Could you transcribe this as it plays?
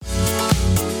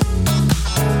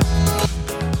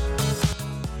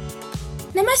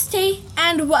Namaste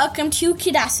and welcome to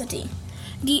Kidacity,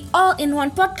 the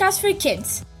all-in-one podcast for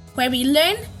kids, where we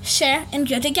learn, share, and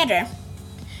grow together.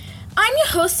 I'm your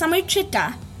host Summer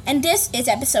Chitta, and this is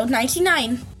episode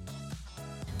 99.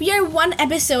 We are one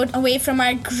episode away from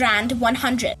our grand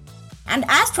 100, and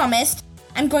as promised,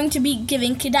 I'm going to be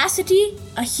giving Kidacity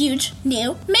a huge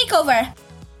new makeover.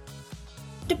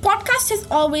 The podcast has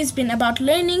always been about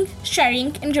learning,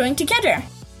 sharing, and growing together.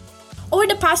 Over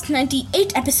the past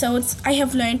 98 episodes, I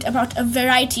have learned about a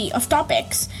variety of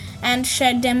topics and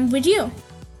shared them with you.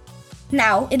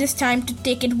 Now it is time to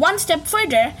take it one step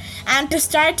further and to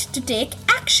start to take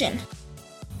action.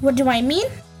 What do I mean?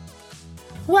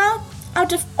 Well,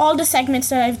 out of all the segments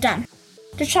that I've done,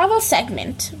 the travel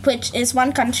segment, which is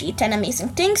one country, 10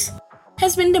 amazing things,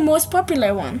 has been the most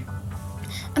popular one.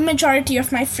 A majority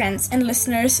of my friends and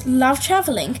listeners love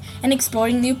traveling and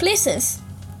exploring new places.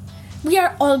 We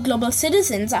are all global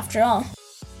citizens after all,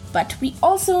 but we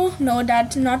also know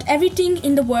that not everything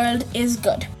in the world is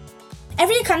good.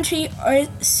 Every country or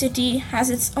city has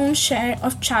its own share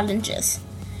of challenges.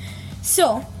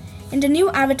 So, in the new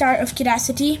avatar of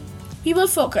Kidacity, we will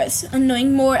focus on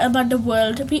knowing more about the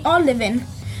world we all live in,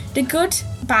 the good,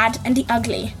 bad, and the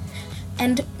ugly,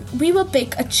 and we will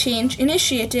pick a change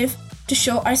initiative to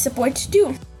show our support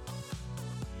too.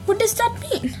 What does that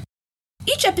mean?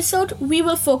 Each episode, we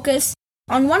will focus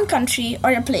on one country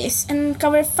or a place and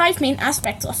cover 5 main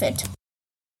aspects of it.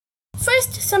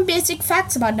 First, some basic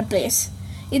facts about the place,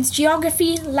 its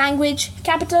geography, language,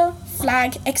 capital,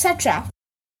 flag, etc.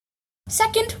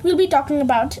 Second, we'll be talking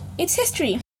about its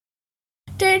history.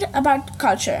 Third, about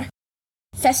culture,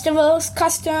 festivals,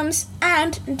 customs,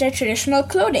 and their traditional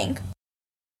clothing.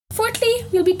 Fourthly,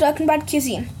 we'll be talking about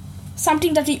cuisine,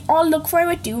 something that we all look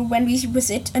forward to when we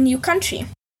visit a new country.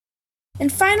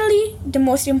 And finally, the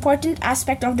most important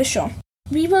aspect of the show.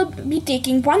 We will be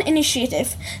taking one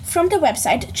initiative from the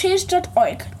website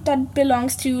change.org that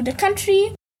belongs to the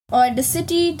country or the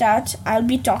city that I'll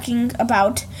be talking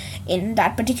about in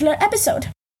that particular episode.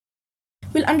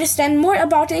 We'll understand more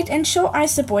about it and show our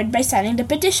support by signing the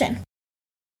petition.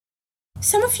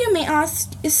 Some of you may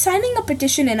ask, is signing a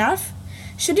petition enough?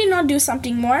 Should we not do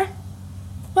something more?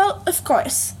 Well, of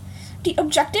course. The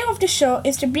objective of the show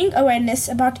is to bring awareness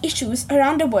about issues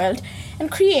around the world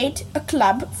and create a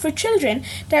club for children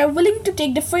that are willing to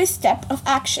take the first step of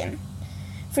action.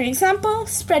 For example,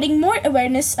 spreading more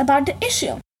awareness about the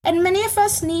issue, and many of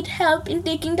us need help in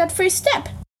taking that first step.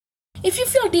 If you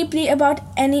feel deeply about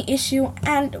any issue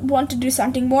and want to do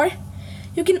something more,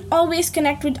 you can always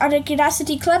connect with other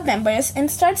Kidacity Club members and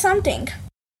start something.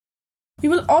 We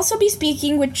will also be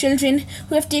speaking with children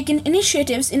who have taken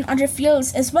initiatives in other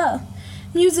fields as well,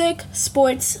 music,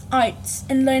 sports, arts,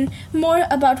 and learn more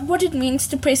about what it means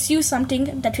to pursue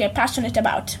something that we are passionate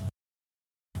about.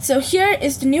 So here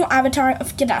is the new avatar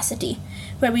of Kidacity,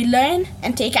 where we learn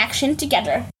and take action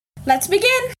together. Let's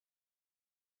begin!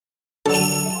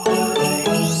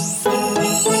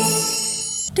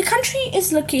 The country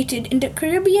is located in the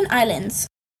Caribbean islands.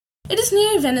 It is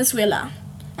near Venezuela,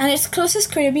 and its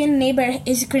closest Caribbean neighbor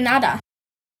is Grenada.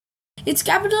 Its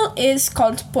capital is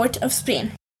called Port of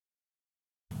Spain.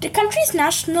 The country's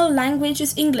national language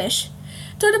is English,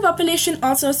 though the population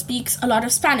also speaks a lot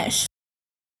of Spanish.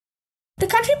 The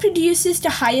country produces the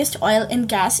highest oil and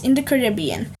gas in the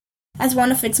Caribbean as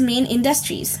one of its main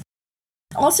industries.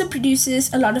 It also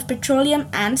produces a lot of petroleum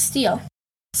and steel.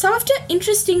 Some of the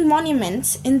interesting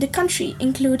monuments in the country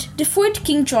include the Fort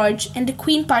King George and the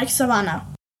Queen Park Savannah.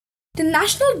 The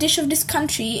national dish of this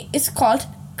country is called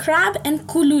crab and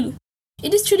kululu.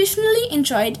 It is traditionally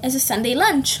enjoyed as a Sunday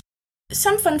lunch.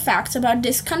 Some fun facts about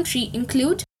this country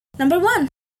include: number 1,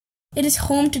 it is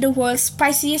home to the world's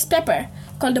spiciest pepper,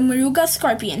 called the Moruga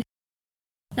scorpion.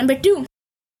 Number 2,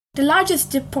 the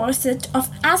largest deposit of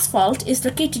asphalt is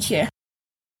located here.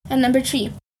 And number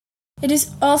 3, it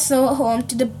is also home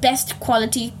to the best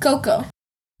quality cocoa.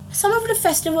 Some of the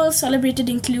festivals celebrated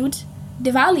include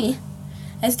Diwali,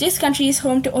 as this country is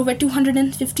home to over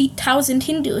 250,000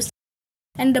 Hindus,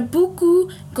 and the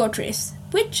Buku goat race,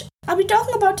 which I'll be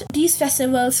talking about these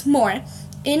festivals more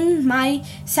in my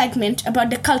segment about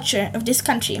the culture of this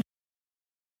country.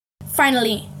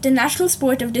 Finally, the national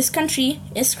sport of this country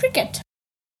is cricket.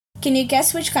 Can you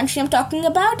guess which country I'm talking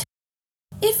about?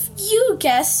 If you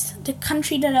guess the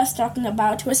country that I was talking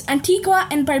about was Antigua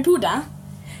and Barbuda,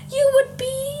 you would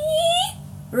be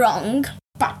wrong,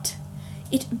 but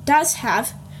it does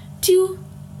have 2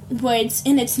 words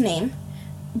in its name,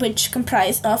 which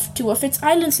comprise of 2 of its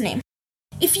islands' name.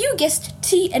 If you guessed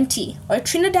TNT, or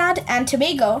Trinidad and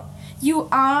Tobago, you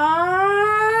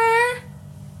are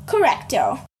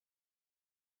correcto.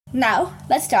 Now,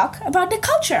 let's talk about the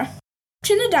culture.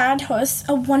 Trinidad hosts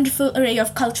a wonderful array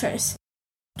of cultures.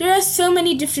 There are so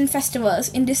many different festivals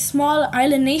in this small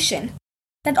island nation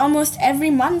that almost every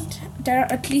month there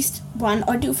are at least 1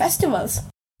 or 2 festivals.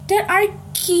 There are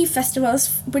key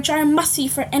festivals which are a must-see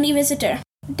for any visitor.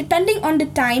 Depending on the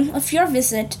time of your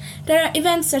visit, there are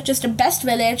events such as the Best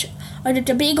Village or the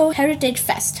Tobago Heritage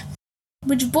Fest,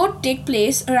 which both take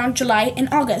place around July and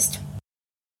August.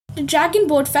 The Dragon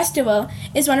Boat Festival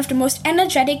is one of the most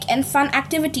energetic and fun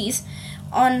activities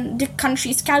on the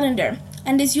country's calendar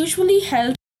and is usually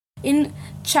held in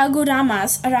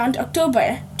Chalgoramas around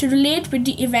October to relate with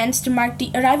the events to mark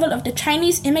the arrival of the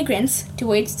Chinese immigrants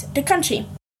towards the country.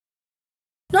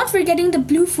 Not forgetting the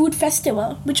Blue Food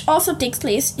Festival, which also takes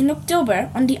place in October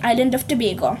on the island of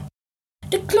Tobago.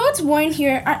 The clothes worn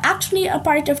here are actually a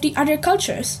part of the other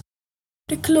cultures.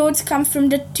 The clothes come from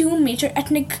the 2 major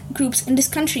ethnic groups in this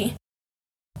country.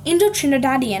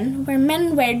 Indo-Trinidadian, where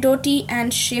men wear dhoti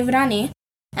and shevrani,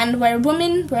 and where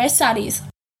women wear saris.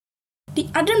 The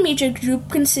other major group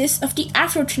consists of the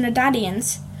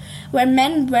Afro-Trinidadians, where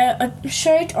men wear a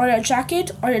shirt or a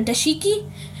jacket or a dashiki,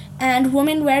 and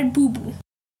women wear bubu.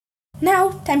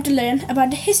 Now, time to learn about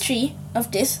the history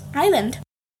of this island.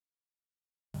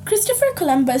 Christopher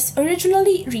Columbus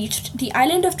originally reached the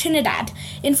island of Trinidad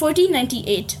in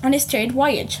 1498 on his 3rd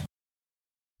voyage.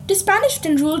 The Spanish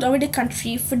then ruled over the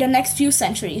country for the next few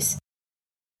centuries.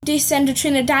 They sent the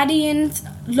Trinidadian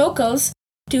locals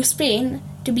to Spain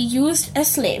to be used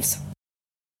as slaves.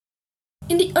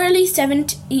 In the early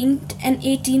 17th and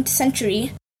 18th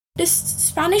century, the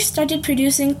Spanish started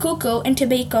producing cocoa and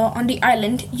tobacco on the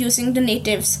island using the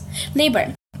natives'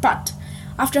 labor. But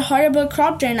after horrible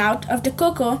crop turnout of the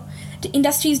cocoa, the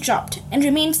industries dropped and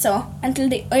remained so until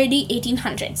the early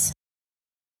 1800s.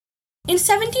 In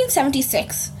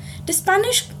 1776, the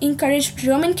Spanish encouraged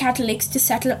Roman Catholics to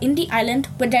settle in the island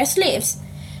with their slaves.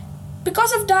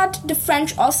 Because of that, the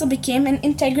French also became an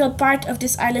integral part of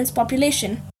this island's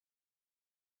population.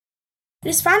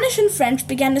 The Spanish and French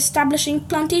began establishing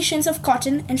plantations of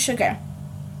cotton and sugar.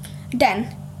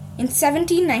 Then, in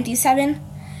 1797,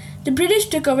 the British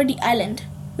took over the island,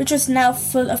 which was now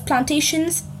full of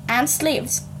plantations and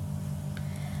slaves.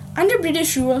 Under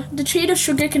British rule, the trade of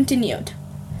sugar continued.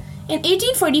 In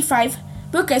 1845,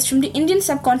 workers from the Indian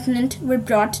subcontinent were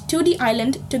brought to the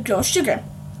island to grow sugar.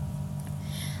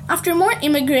 After more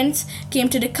immigrants came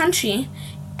to the country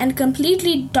and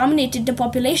completely dominated the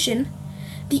population,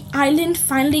 the island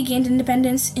finally gained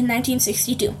independence in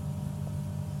 1962.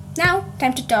 Now,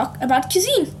 time to talk about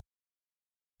cuisine.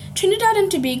 Trinidad and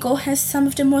Tobago has some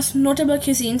of the most notable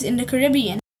cuisines in the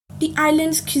Caribbean. The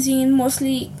island's cuisine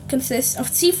mostly consists of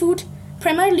seafood,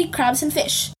 primarily crabs and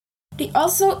fish. They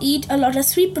also eat a lot of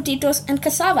sweet potatoes and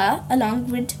cassava along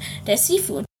with their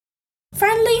seafood.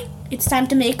 Finally, it's time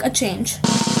to make a change.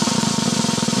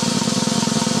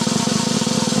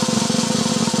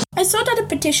 I saw that a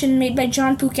petition made by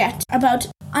John Phuket about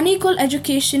unequal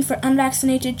education for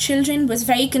unvaccinated children was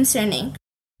very concerning.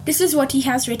 This is what he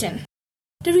has written.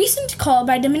 The recent call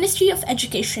by the Ministry of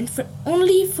Education for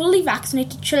only fully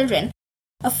vaccinated children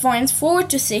of forms 4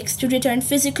 to 6 to return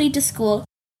physically to school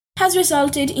has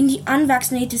resulted in the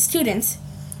unvaccinated students,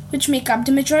 which make up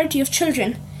the majority of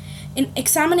children, in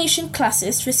examination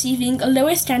classes receiving a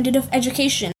lower standard of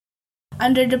education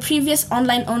under the previous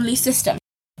online-only system.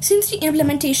 Since the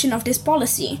implementation of this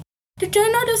policy, the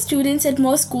turnout of students at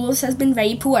most schools has been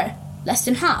very poor, less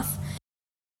than half,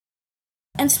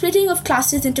 and splitting of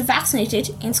classes into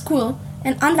vaccinated in school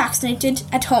and unvaccinated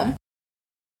at home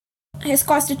has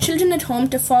caused the children at home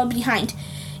to fall behind,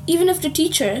 even if the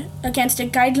teacher, against the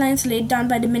guidelines laid down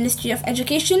by the Ministry of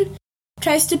Education,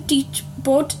 tries to teach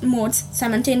both modes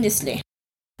simultaneously.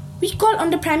 We call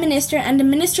on the Prime Minister and the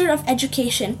Minister of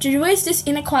Education to reverse this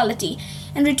inequality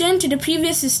and return to the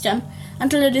previous system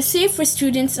until it is safe for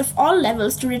students of all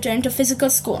levels to return to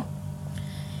physical school.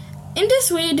 In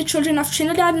this way, the children of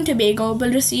Trinidad and Tobago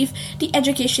will receive the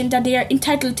education that they are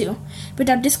entitled to,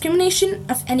 without discrimination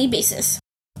of any basis.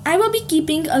 I will be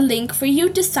keeping a link for you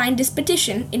to sign this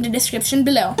petition in the description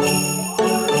below.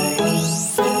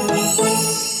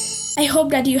 I hope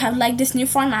that you have liked this new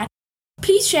format.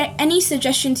 Please share any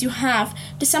suggestions you have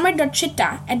to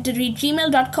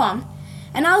summer.chitta@gmail.com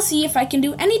and I'll see if I can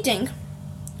do anything.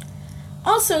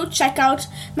 Also, check out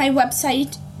my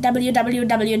website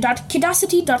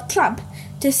www.kidacity.club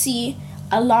to see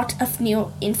a lot of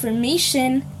new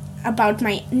information about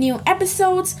my new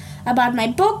episodes, about my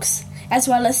books, as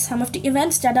well as some of the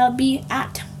events that I'll be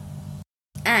at.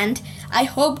 And I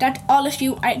hope that all of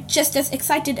you are just as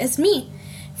excited as me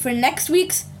for next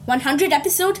week's 100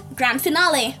 episode grand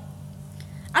finale.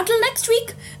 Until next next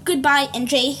week, goodbye and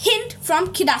Jai Hind from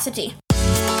Kidacity.